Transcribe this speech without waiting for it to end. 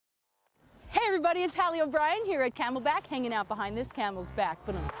everybody, it's Hallie O'Brien here at Camelback, hanging out behind this camel's back.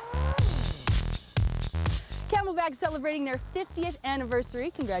 Camelback celebrating their 50th anniversary.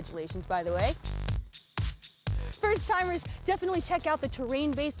 Congratulations, by the way. First-timers, definitely check out the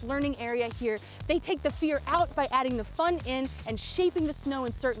terrain-based learning area here. They take the fear out by adding the fun in and shaping the snow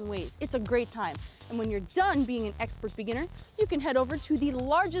in certain ways. It's a great time. And when you're done being an expert beginner, you can head over to the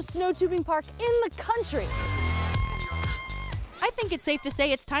largest snow tubing park in the country. I think it's safe to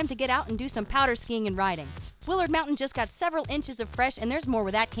say it's time to get out and do some powder skiing and riding. Willard Mountain just got several inches of fresh, and there's more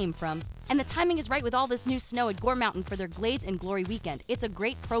where that came from. And the timing is right with all this new snow at Gore Mountain for their Glades and Glory weekend. It's a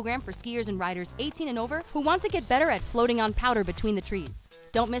great program for skiers and riders 18 and over who want to get better at floating on powder between the trees.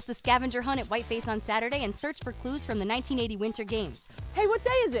 Don't miss the scavenger hunt at Whiteface on Saturday and search for clues from the 1980 Winter Games. Hey, what day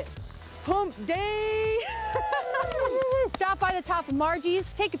is it? Hump day! Stop by the top of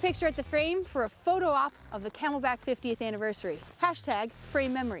Margie's, take a picture at the frame for a photo op of the Camelback 50th anniversary. Hashtag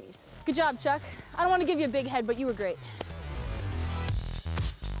frame memories. Good job, Chuck. I don't want to give you a big head, but you were great.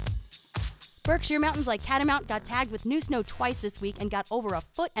 Berkshire mountains like Catamount got tagged with new snow twice this week and got over 1.5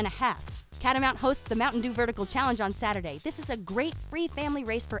 feet. Catamount hosts the Mountain Dew Vertical Challenge on Saturday. This is a great free family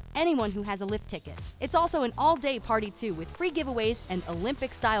race for anyone who has a lift ticket. It's also an all-day party too, with free giveaways and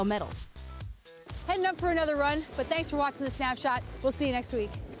Olympic-style medals. Heading up for another run, but thanks for watching the Snapshot. We'll see you next week.